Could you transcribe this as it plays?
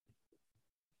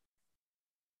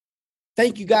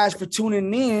Thank you guys for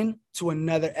tuning in to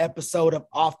another episode of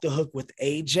Off the Hook with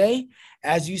AJ.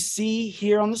 As you see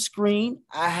here on the screen,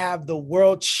 I have the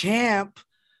world champ,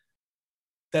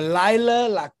 Delilah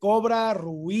La Cobra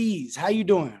Ruiz. How you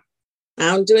doing?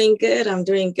 I'm doing good.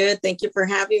 Thank you for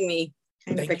having me.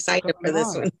 Kind of excited for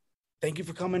this one. Thank you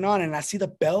for coming on. And I see the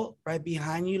belt right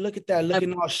behind you. Look at that,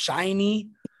 looking all shiny.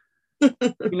 You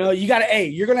know, you're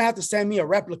going to have to send me a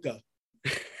replica.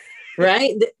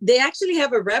 Right? They actually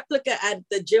have a replica at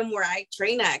the gym where I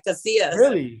train at, Casillas.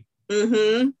 Really?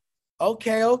 Mm-hmm.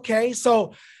 Okay.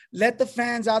 So let the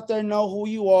fans out there know who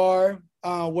you are,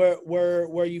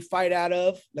 where you fight out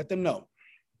of. Let them know.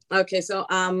 Okay, so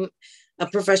I'm a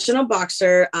professional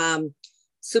boxer,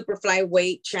 super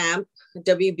flyweight champ,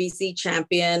 WBC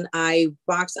champion. I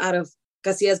box out of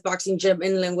Casillas Boxing Gym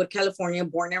in Linwood, California,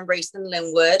 born and raised in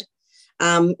Linwood.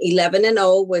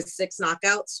 11-0 with 6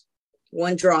 knockouts,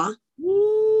 1 draw.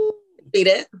 Woo. Beat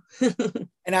it.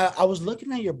 And I was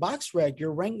looking at your box rec.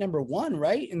 You're ranked number 1,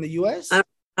 right, in the U.S.?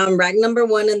 I'm ranked number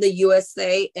 1 in the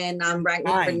USA, and I'm ranked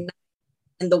number 9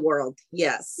 in the world.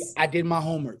 Yes. I did my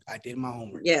homework.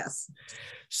 Yes.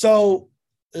 So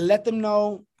let them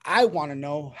know. I want to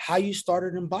know how you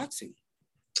started in boxing.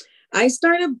 I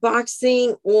started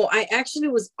boxing. Well, I actually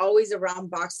was always around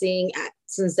boxing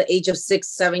since the age of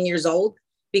 6-7 years old,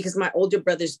 because my older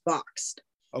brothers boxed.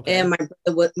 Okay. And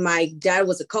my dad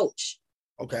was a coach.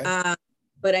 Okay.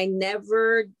 But I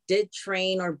never did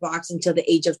train or box until the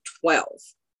age of 12.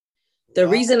 The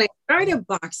reason I started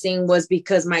boxing was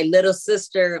because my little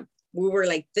sister, we were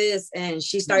like this, and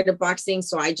she started boxing.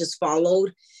 So I just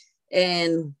followed,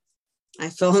 and I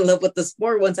fell in love with the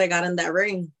sport once I got in that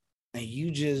ring. And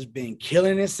you just been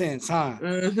killing it since, huh?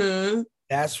 Mm-hmm.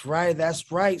 That's right. Yeah.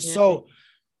 So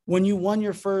when you won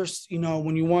your first,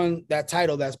 when you won that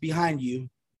title that's behind you,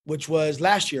 which was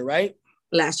last year, right?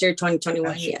 Last year,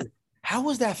 2021, yeah. How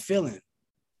was that feeling?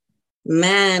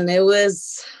 Man, it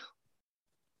was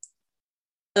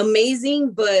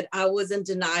amazing, but I was in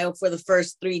denial for the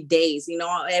first 3 days.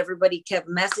 Everybody kept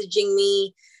messaging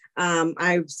me.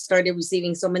 I started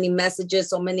receiving so many messages,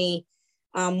 so many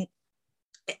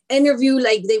interview,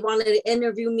 like they wanted to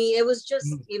interview me. It was just,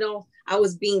 I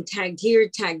was being tagged here,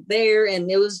 tagged there,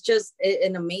 and it was just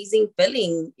an amazing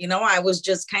feeling. I was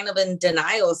just kind of in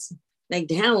denial, like,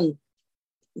 damn,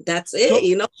 that's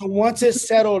it. So once it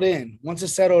settled in,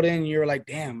 you're like,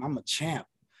 damn, I'm a champ.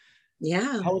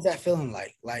 Yeah. How was that feeling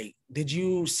like? Like, did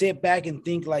you sit back and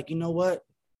think like, you know what?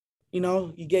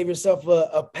 You gave yourself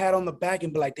a pat on the back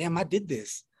and be like, damn, I did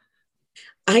this.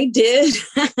 I did,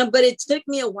 but it took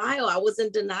me a while. I was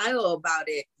in denial about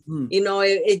it.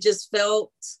 It just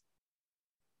felt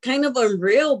kind of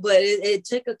unreal, but it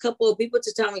took a couple of people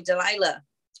to tell me, Delilah,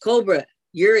 Cobra,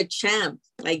 you're a champ.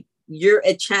 Like, you're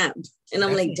a champ. And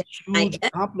I'm like, huge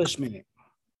accomplishment.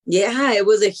 Yeah, it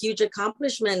was a huge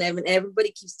accomplishment. And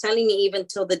everybody keeps telling me, even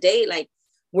till the day, like,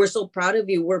 we're so proud of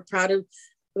you. We're proud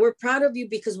of you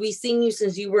because we've seen you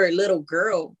since you were a little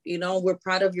girl. We're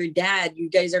proud of your dad. You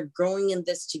guys are growing in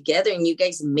this together, and you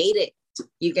guys made it.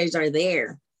 You guys are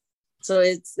there. So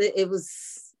it's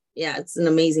an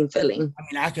amazing feeling. I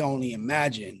mean, I can only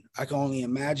imagine.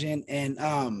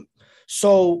 And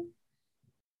so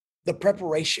the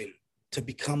preparation to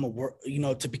become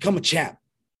a champ,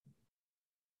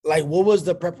 like, what was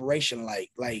the preparation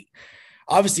like? Like,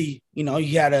 obviously,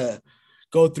 you had to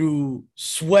go through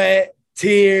sweat,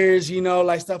 tears,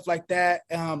 like stuff like that.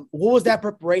 What was that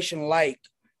preparation like?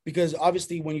 Because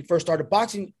obviously when you first started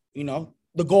boxing,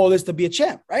 the goal is to be a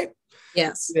champ, right?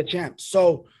 Yes. Be a champ.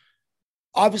 So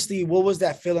obviously, what was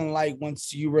that feeling like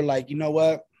once you were like, you know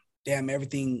what? Damn,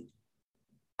 everything,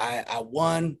 I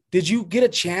won. Did you get a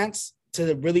chance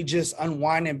to really just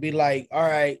unwind and be like, all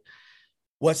right,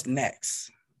 what's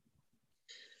next?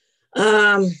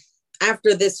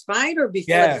 After this fight or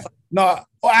before the fight? No,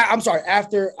 I'm sorry.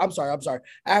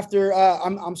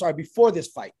 Before this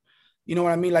fight. You know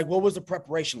what I mean? Like, what was the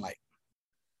preparation like?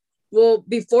 Well,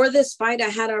 before this fight, I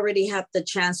had already had the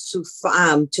chance to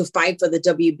fight for the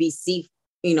WBC,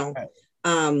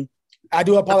 Right. I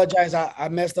do apologize. I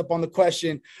messed up on the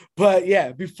question, but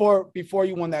yeah, before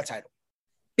you won that title.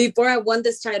 Before I won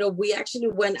this title, we actually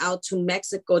went out to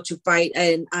Mexico to fight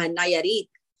in Nayarit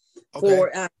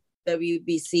for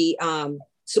WBC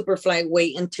super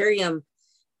flyweight interim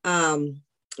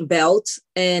belt,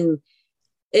 and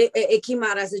it came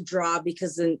out as a draw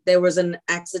because there was an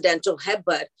accidental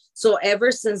headbutt. So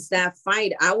ever since that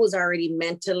fight, I was already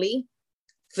mentally,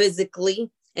 physically,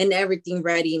 and everything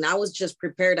ready, and I was just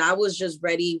prepared. I was just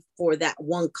ready for that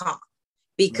one call,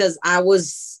 because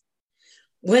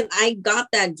when I got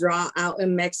that draw out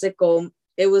in Mexico,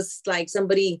 it was like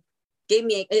somebody gave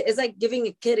me, it's like giving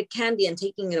a kid a candy and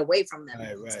taking it away from them.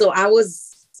 Right. So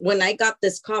when I got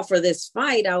this call for this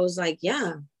fight, I was like,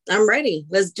 yeah, I'm ready.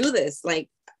 Let's do this. Like,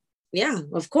 yeah,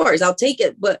 of course, I'll take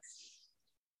it. But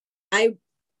I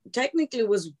technically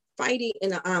was fighting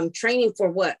and training for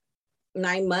what,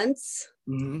 9 months?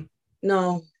 Mm-hmm.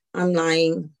 No, I'm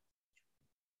lying.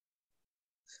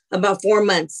 About 4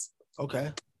 months.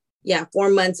 Okay. Yeah, 4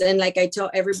 months. And like I tell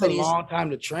everybody, it's a long time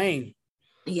to train.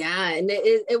 Yeah, and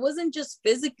it wasn't just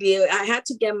physically. I had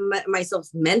to get myself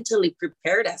mentally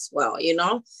prepared as well. You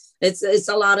know, it's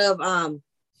a lot of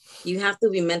you have to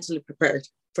be mentally prepared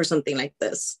for something like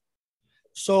this.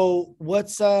 So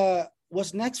what's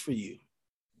next for you?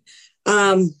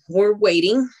 We're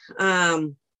waiting.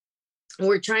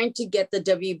 We're trying to get the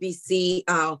WBC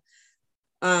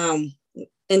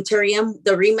interim,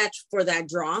 the rematch for that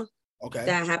draw. Okay.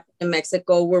 That happened in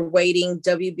Mexico. We're waiting.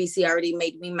 WBC already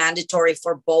made me mandatory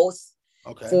for both.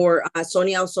 Okay. For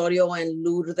Sonia Osorio and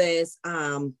Lourdes.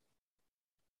 I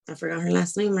forgot her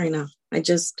last name right now. You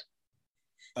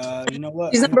know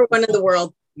what? She's number one in the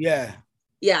world. Yeah.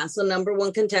 Yeah. So number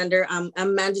one contender.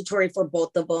 I'm mandatory for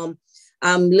both of them.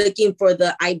 I'm looking for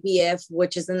the IBF,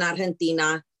 which is in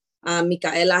Argentina.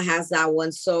 Micaela has that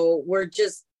one. So we're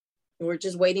just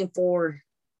waiting for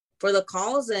the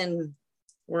calls, and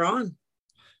we're on.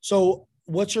 So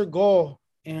what's your goal?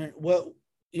 And what,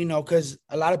 because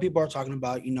a lot of people are talking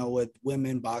about, with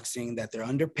women boxing, that they're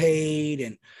underpaid,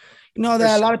 and,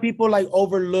 that a lot of people like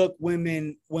overlook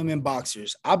women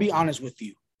boxers. I'll be honest with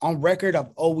you. On record,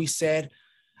 I've always said,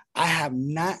 I have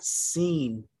not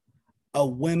seen a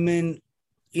women,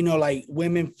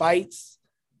 women fights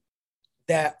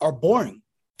that are boring.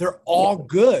 They're all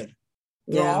good.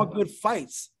 They're all good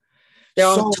fights. They're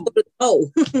all toe to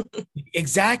toe.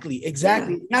 Exactly. Yeah.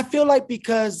 And I feel like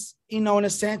because, in a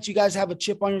sense, you guys have a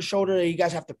chip on your shoulder, you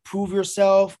guys have to prove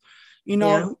yourself.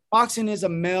 Boxing is a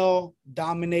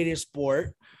male-dominated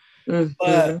sport. Mm-hmm.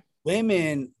 But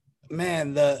women,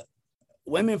 man, the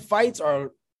women fights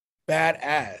are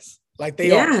badass. Like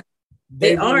they are.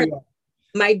 They really are.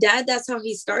 My dad, that's how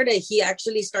he started. He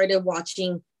actually started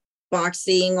watching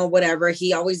boxing or whatever.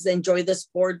 He always enjoyed the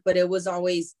sport, but it was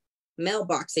always male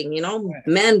boxing,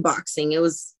 man boxing. It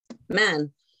was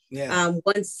man. Yeah.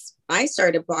 Once I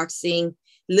started boxing,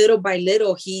 little by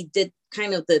little, he did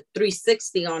kind of the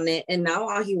 360 on it, and now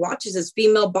all he watches is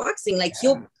female boxing. Like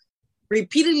he'll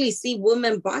repeatedly see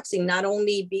women boxing, not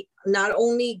only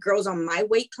girls on my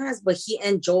weight class, but he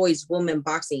enjoys women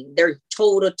boxing. They're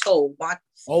toe to toe.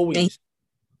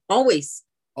 Always.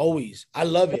 I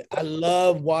love it. I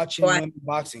love watching women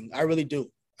boxing. I really do.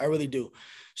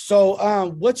 So,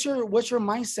 what's your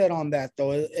mindset on that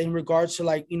though, in regards to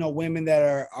like, women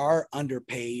that are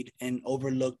underpaid and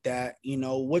overlooked at,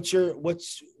 what's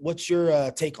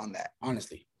your take on that,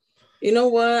 honestly? You know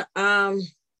what?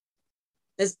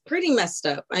 It's pretty messed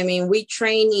up. I mean, we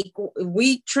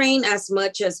train as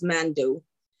much as men do.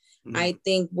 Mm-hmm. I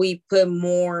think we put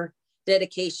more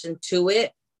dedication to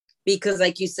it because,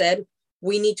 like you said,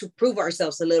 we need to prove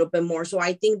ourselves a little bit more. So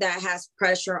I think that has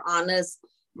pressure on us.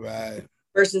 Right.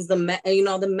 Versus the men,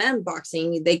 the men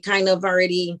boxing, they kind of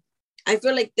already, I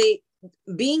feel like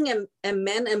being a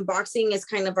men in boxing is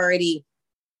kind of already,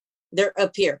 they're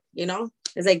up here,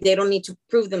 it's like they don't need to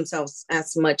prove themselves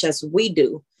as much as we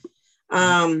do.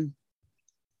 I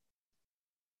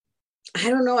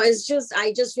don't know. I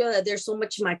just feel that there's so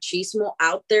much machismo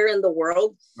out there in the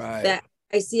world that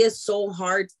I see it so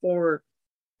hard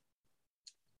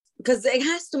because it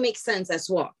has to make sense as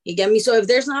well. You get me? So if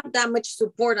there's not that much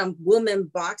support on women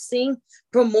boxing,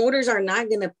 promoters are not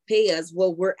going to pay us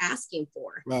what we're asking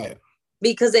for. Right.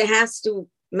 Because it has to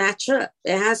match up.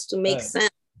 It has to make sense.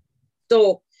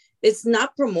 So it's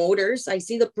not promoters. I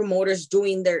see the promoters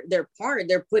doing their part.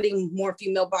 They're putting more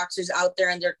female boxers out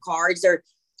there in their cards, their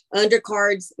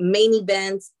undercards, main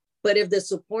events. But if the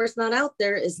support's not out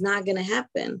there, it's not going to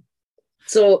happen.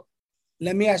 So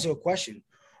let me ask you a question.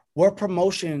 What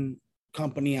promotion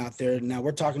company out there? Now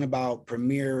we're talking about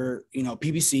Premier,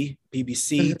 PBC,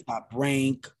 mm-hmm. Top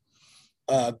Rank,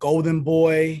 Golden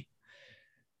Boy.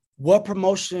 What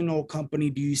promotional company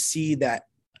do you see that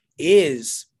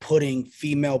is putting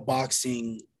female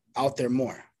boxing out there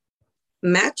more?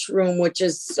 Matchroom, which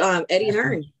is Eddie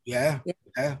Hearn. Yeah.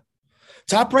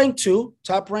 Top Rank too.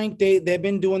 Top Rank, they've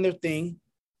been doing their thing.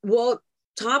 Well,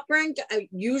 Top Rank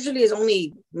usually is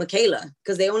only Michaela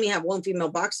because they only have one female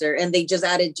boxer, and they just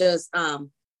added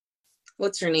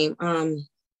what's her name?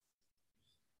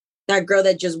 That girl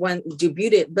that just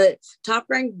debuted. But Top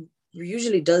Rank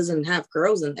usually doesn't have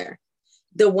girls in there.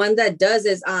 The one that does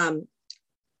is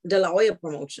De La Hoya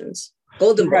Promotions.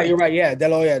 Golden Boy. You're right. Yeah, De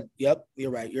La Hoya. Yep, you're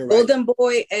right. Golden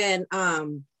Boy and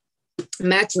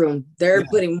Matchroom. They're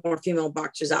putting more female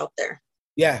boxers out there.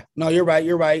 Yeah, no, you're right.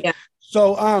 Yeah.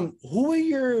 So, who are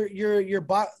your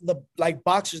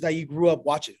boxers that you grew up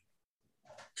watching?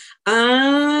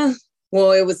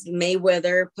 Well, it was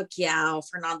Mayweather, Pacquiao,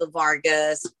 Fernando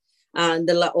Vargas,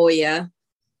 De La Hoya.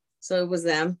 So it was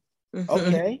them.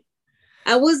 Okay.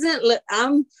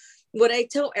 What I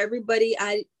tell everybody,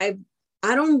 I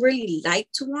don't really like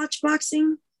to watch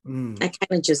boxing. I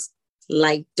kind of just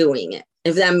like doing it,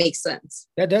 if that makes sense.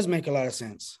 That does make a lot of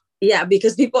sense. Yeah,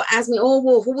 because people ask me, oh,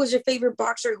 well, who was your favorite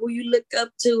boxer? Who you look up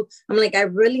to? I'm like, I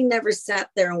really never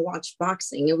sat there and watched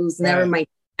boxing. It was never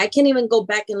I can't even go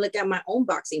back and look at my own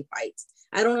boxing fights.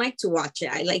 I don't like to watch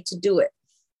it. I like to do it.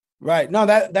 Right. No,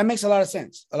 that makes a lot of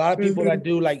sense. A lot of people that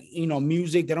do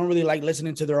music, they don't really like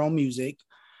listening to their own music.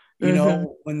 You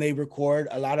know, when they record,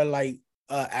 a lot of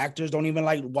actors don't even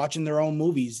like watching their own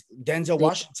movies. Denzel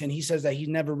Washington, he says that he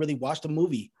never really watched a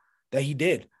movie that he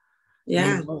did.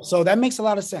 Yeah. You know? So that makes a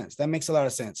lot of sense.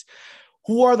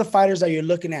 Who are the fighters that you're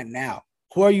looking at now?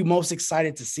 Who are you most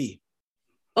excited to see?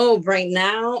 Oh, right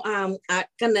now,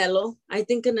 Canelo. I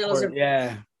think Canelo's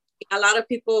a lot of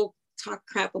people talk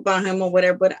crap about him or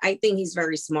whatever, but I think he's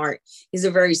very smart. He's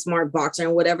a very smart boxer,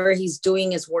 and whatever he's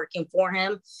doing is working for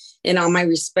him. And all my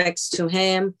respects to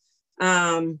him.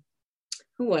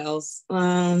 Who else?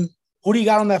 Who do you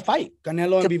got on that fight?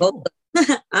 Canelo and Bivol?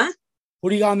 Huh? Who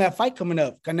do you got on that fight coming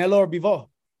up? Canelo or Bivol?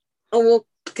 Oh, well,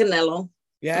 Canelo.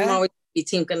 Yeah. I'm always be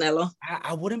Team Canelo.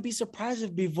 I wouldn't be surprised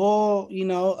if Bivol,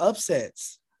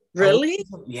 upsets. Really?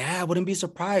 I wouldn't be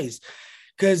surprised.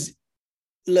 Because,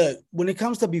 look, when it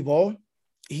comes to Bivol,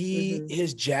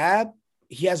 his jab,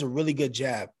 he has a really good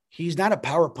jab. He's not a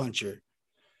power puncher.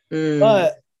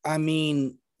 But, I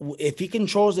mean, if he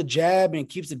controls the jab and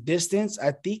keeps the distance,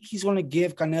 I think he's going to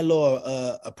give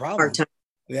Canelo a problem. Hard time.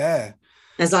 Yeah.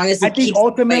 As long as I think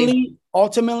ultimately,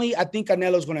 I think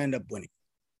Canelo's going to end up winning.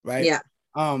 Right? Yeah.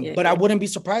 But I wouldn't be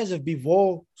surprised if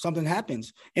Bivol something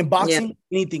happens. In boxing,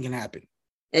 anything can happen.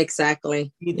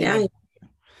 Exactly.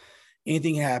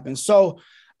 Anything can happen. So,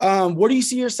 where do you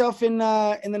see yourself in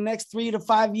the next 3 to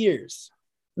 5 years?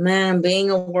 Man, being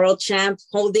a world champ,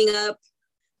 holding up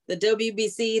the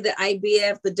WBC, the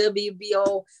IBF, the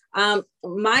WBO.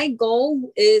 My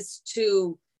goal is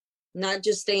to not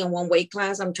just stay in one weight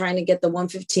class. I'm trying to get the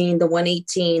 115, the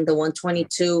 118, the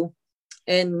 122,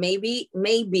 and maybe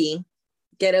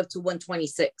get up to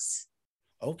 126.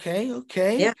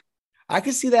 Okay. Yeah. I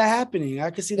can see that happening.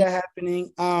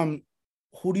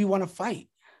 Who do you want to fight?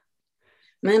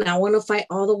 Man, I want to fight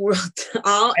all the world.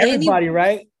 Everybody,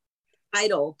 right?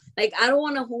 Title. Like, I don't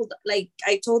want to hold, like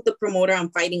I told the promoter I'm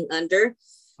fighting under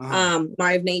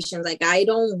Marv Nations. Like, I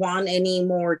don't want any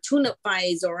more tune-up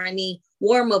fights or any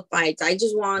warm-up fights. I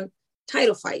just want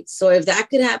title fights. So if that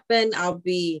could happen, I'll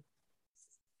be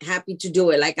happy to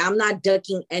do it. Like, I'm not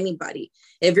ducking anybody.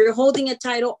 If you're holding a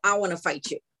title, I want to fight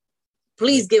you.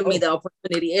 Please give me the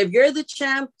opportunity. If you're the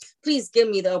champ, please give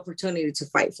me the opportunity to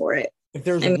fight for it. If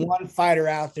there's one fighter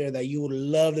out there that you would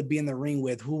love to be in the ring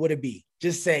with, who would it be?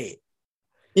 Just say it.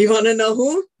 You want to know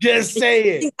who? Just say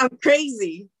it. I'm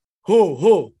crazy.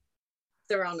 Who?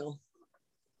 Serrano.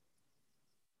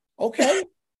 Okay.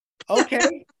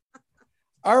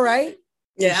 All right.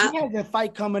 Yeah. She has a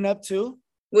fight coming up too.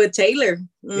 With Taylor.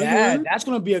 Yeah, that's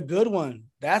going to be a good one.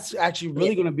 That's actually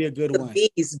really going to be a good one.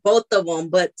 Beast, both of them.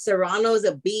 But Serrano's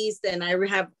a beast, and I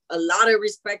have a lot of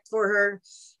respect for her.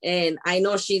 And I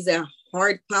know she's a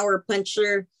hard power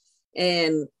puncher.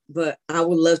 But I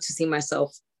would love to see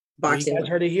myself boxing. You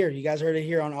guys heard it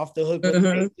here on Off the Hook with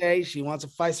AJ. She wants to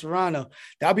fight Serrano.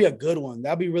 That'll be a good one.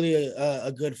 That'll be really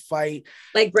a good fight.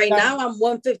 Like now I'm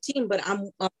 115, but I'm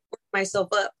working myself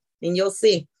up, and you'll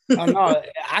see. Oh, no,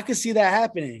 I can see that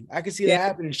happening. That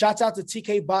happening. Shouts out to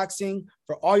TK Boxing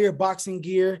for all your boxing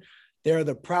gear. They're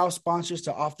the proud sponsors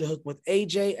to Off the Hook with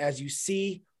AJ. As you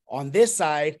see on this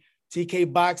side,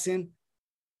 TK Boxing.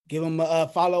 Give them a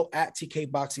follow at TK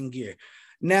Boxing Gear.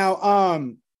 Now,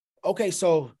 okay,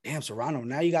 so damn Serrano.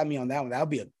 Now you got me on that one. That'll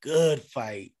be a good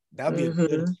fight.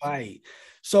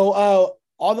 So,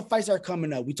 all the fights are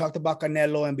coming up. We talked about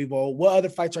Canelo and Bivol. What other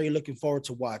fights are you looking forward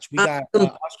to watch? We got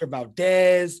Oscar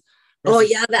Valdez. Oh,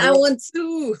 yeah, that one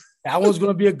too. That one's going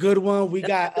to be a good one. We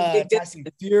got Tyson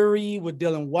Fury with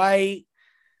Dylan White.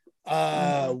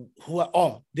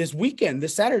 This weekend,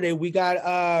 this Saturday, we got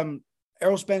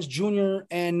Errol Spence Jr.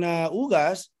 and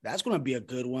Ugas. That's going to be a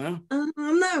good one.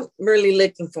 I'm not really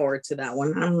looking forward to that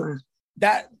one.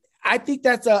 I think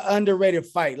that's an underrated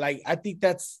fight. Like, I think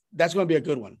that's going to be a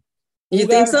good one. You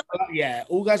think so? Yeah,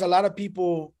 Ugas. A lot of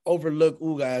people overlook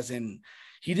Ugas, and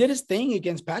he did his thing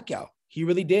against Pacquiao. He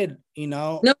really did, you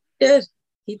know. No, he did.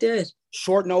 He did.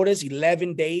 Short notice,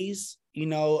 11 days, you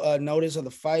know, notice of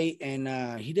the fight,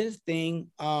 and he did his thing.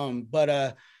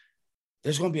 But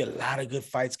there's going to be a lot of good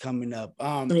fights coming up.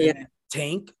 Yeah.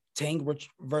 Tank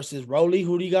versus Rolly.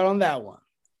 Who do you got on that one?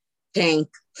 Tank.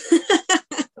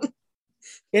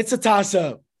 It's a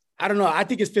toss-up. I don't know. I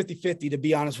think it's 50-50, to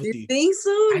be honest with you. You think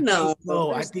so?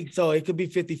 No. I think so. It could be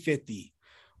 50-50.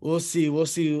 We'll see. We'll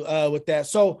see with that.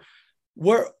 So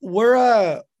where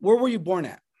were you born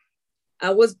at? I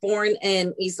was born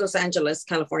in East Los Angeles,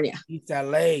 California. East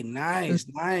LA. Nice,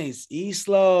 nice. East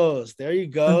Los. There you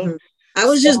go. Mm-hmm. I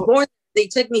was just born. They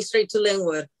took me straight to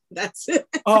Linwood. That's it.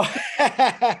 Oh.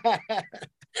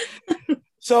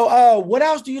 So what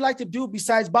else do you like to do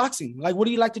besides boxing? Like, what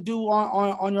do you like to do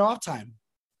on your off time?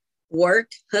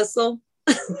 Work, hustle.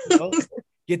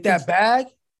 Get that bag?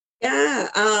 Yeah.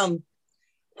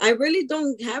 I really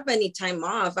don't have any time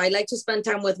off. I like to spend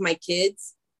time with my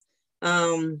kids.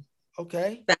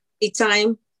 Okay. Family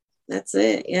time. That's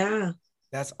it. Yeah.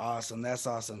 That's awesome. That's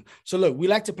awesome. So look, we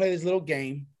like to play this little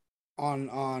game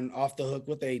on Off the Hook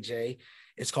with AJ.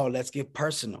 It's called Let's Get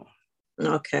Personal.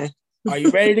 Okay. Are you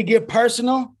ready to get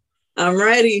personal? I'm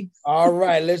ready. All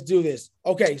right, let's do this.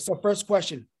 Okay, so first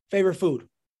question. Favorite food?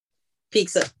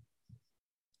 Pizza.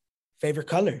 Favorite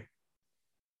color?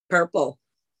 Purple.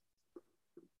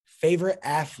 Favorite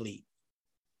athlete?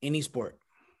 Any sport?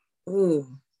 Ooh,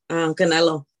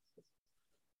 Canelo.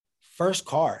 First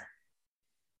car?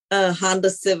 Honda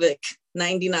Civic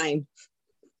 99.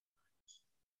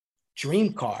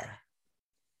 Dream car?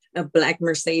 A black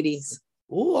Mercedes.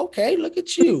 Ooh, okay, look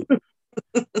at you.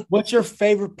 What's your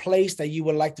favorite place that you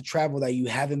would like to travel that you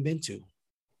haven't been to?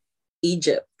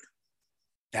 Egypt.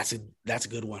 That's a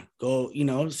good one. Go, you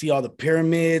know, see all the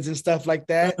pyramids and stuff like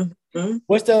that. Mm-hmm.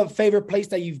 What's the favorite place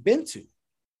that you've been to?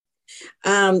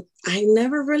 I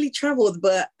never really traveled,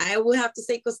 but I would have to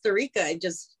say Costa Rica. I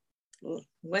just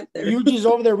went there. You were just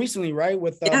over there recently, right?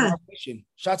 With yeah. Marv Nation.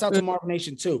 Shouts out to Marv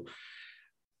Nation too.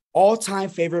 All-time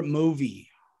favorite movie?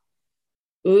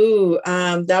 Ooh,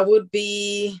 that would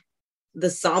be the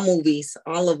Saw movies,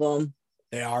 all of them.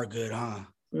 They are good, huh?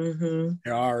 Mm-hmm.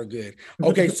 They are good.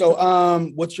 Okay, so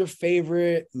what's your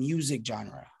favorite music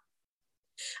genre?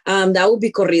 That would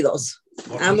be corridos.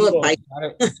 I'm a bike.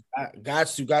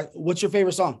 Got you. What's your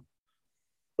favorite song?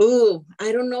 Ooh,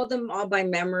 I don't know them all by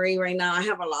memory right now. I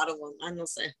have a lot of them. I don't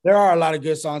say. There are a lot of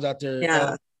good songs out there.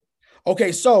 Yeah.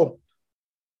 Okay, so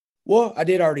well, I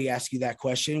did already ask you that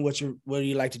question. What do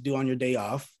you like to do on your day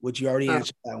off? Which you already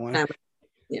answered that one.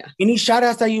 Yeah. Any shout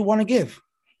outs that you want to give?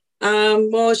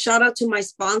 Well, shout out to my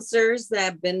sponsors that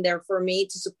have been there for me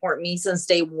to support me since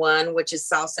day one, which is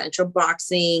South Central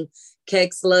Boxing,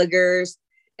 Keg Sluggers,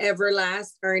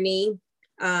 Everlast, Ernie,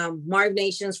 Marv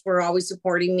Nations for always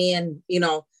supporting me and, you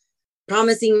know,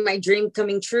 promising my dream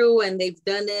coming true. And they've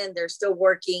done it and they're still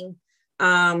working.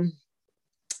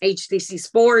 HDC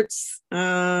Sports, who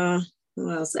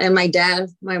else? And my dad,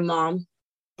 my mom.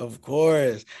 Of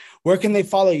course. Where can they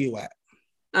follow you at?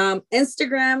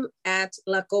 Instagram at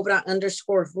La Cobra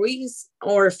 _Ruiz,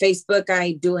 or Facebook.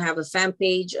 I do have a fan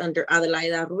page under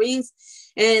Adelaida Ruiz.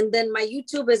 And then my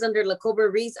YouTube is under La Cobra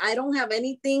Ruiz. I don't have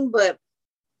anything, but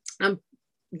I'm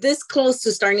this close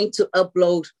to starting to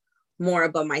upload more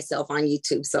about myself on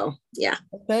YouTube. So yeah.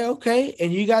 Okay.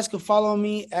 And you guys can follow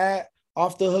me at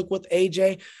Off the Hook with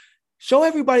AJ. Show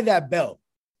everybody that belt.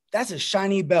 That's a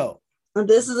shiny belt.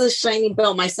 This is a shiny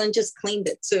belt. My son just claimed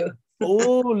it too.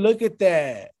 Oh, look at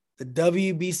that. The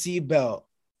WBC belt.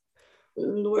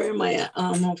 Where am I at?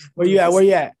 Where you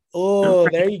at? Oh,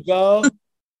 there you go.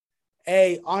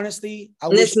 Hey, honestly,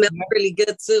 this smells really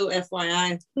good too,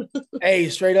 FYI. Hey,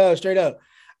 straight up.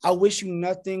 I wish you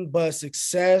nothing but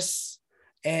success.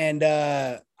 And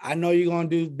I know you're going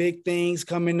to do big things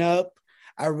coming up.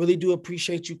 I really do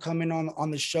appreciate you coming on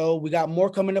the show. We got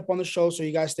more coming up on the show, so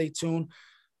you guys stay tuned.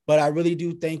 But I really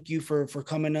do thank you for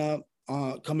coming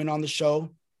on the show.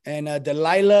 And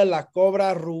Delilah La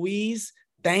Cobra Ruiz,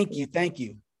 thank you.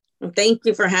 Thank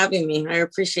you for having me. I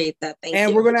appreciate that. Thank you.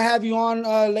 And we're going to have you on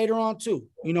later on too.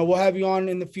 You know, we'll have you on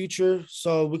in the future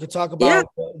so we could talk about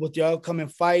with your upcoming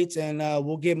fights, and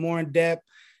we'll get more in depth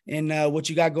in what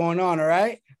you got going on. All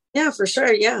right. Yeah, for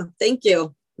sure. Yeah. Thank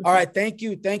you. All right. Thank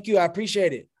you. I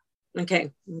appreciate it.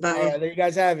 Okay. Bye. All right. There you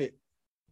guys have it.